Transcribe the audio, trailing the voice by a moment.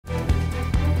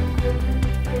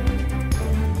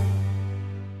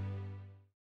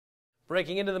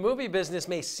Breaking into the movie business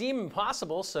may seem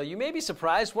impossible, so you may be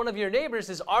surprised one of your neighbors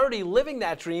is already living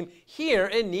that dream here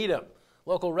in Needham.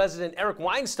 Local resident Eric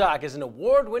Weinstock is an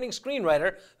award-winning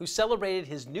screenwriter who celebrated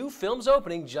his new film's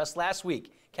opening just last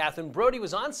week. Catherine Brody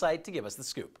was on site to give us the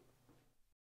scoop.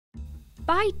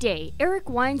 By day, Eric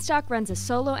Weinstock runs a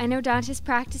solo endodontist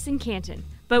practice in Canton,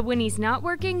 but when he's not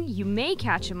working, you may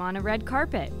catch him on a red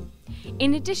carpet.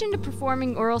 In addition to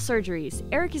performing oral surgeries,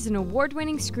 Eric is an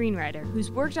award-winning screenwriter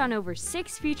who's worked on over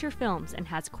 6 feature films and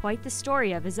has quite the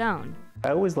story of his own. I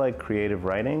always liked creative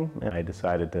writing, and I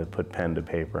decided to put pen to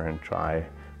paper and try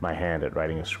my hand at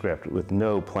writing a script with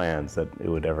no plans that it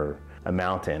would ever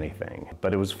amount to anything.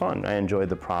 But it was fun. I enjoyed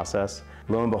the process.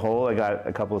 Lo and behold, I got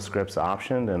a couple of scripts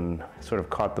optioned and sort of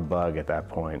caught the bug at that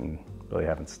point and really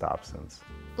haven't stopped since.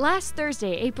 Last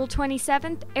Thursday, April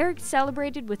 27th, Eric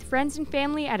celebrated with friends and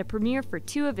family at a premiere for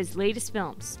 2 of his latest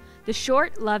films, the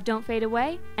short Love Don't Fade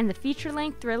Away and the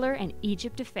feature-length thriller An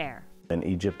Egypt Affair. An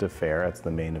Egypt Affair, that's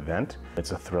the main event.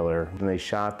 It's a thriller. And they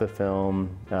shot the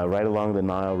film right along the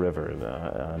Nile River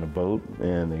on a boat,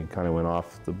 and they kind of went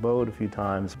off the boat a few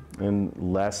times in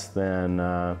less than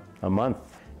a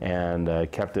month, and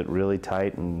kept it really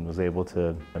tight and was able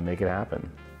to make it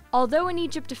happen. Although An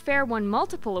Egypt Affair won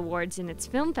multiple awards in its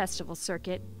film festival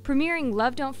circuit, premiering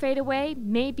Love Don't Fade Away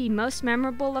may be most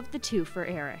memorable of the 2 for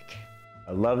Eric.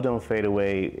 Love Don't Fade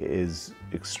Away is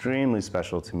extremely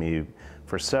special to me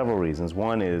for several reasons.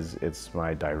 One is it's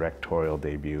my directorial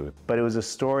debut, but it was a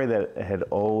story that had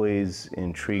always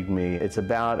intrigued me. It's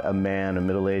about a man, a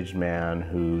middle-aged man,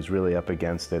 who's really up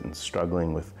against it and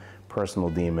struggling with personal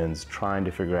demons, trying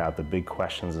to figure out the big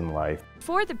questions in life.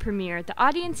 For the premiere, the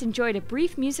audience enjoyed a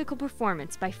brief musical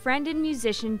performance by friend and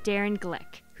musician Darren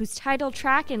Glick, whose title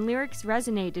track and lyrics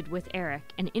resonated with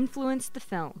Eric and influenced the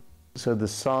film. So the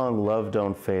song Love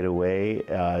Don't Fade Away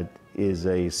is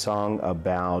a song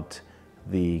about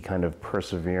the kind of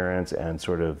perseverance and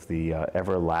sort of the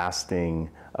everlasting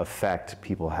effect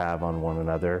people have on one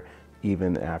another.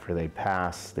 Even after they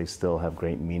pass, they still have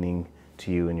great meaning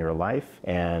to you in your life,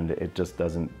 and it just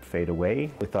doesn't fade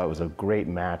away. We thought it was a great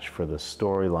match for the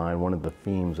storyline, one of the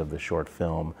themes of the short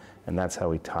film, and that's how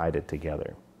we tied it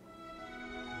together.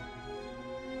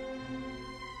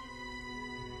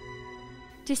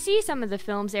 To see some of the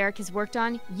films Eric has worked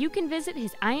on, you can visit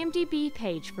his IMDb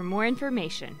page for more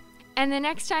information. And the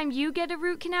next time you get a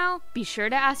root canal, be sure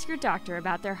to ask your doctor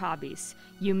about their hobbies.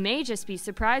 You may just be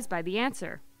surprised by the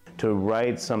answer. To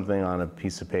write something on a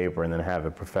piece of paper and then have a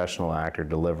professional actor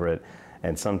deliver it,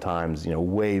 and sometimes,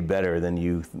 way better than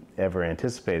you ever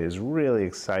anticipated, is really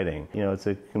exciting. It's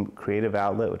a creative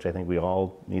outlet, which I think we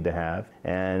all need to have,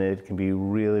 and it can be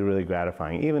really, really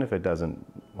gratifying, even if it doesn't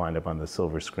wind up on the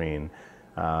silver screen.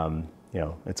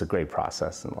 It's a great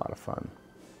process and a lot of fun.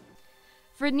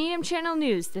 For Needham Channel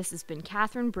News, this has been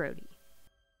Catherine Brody.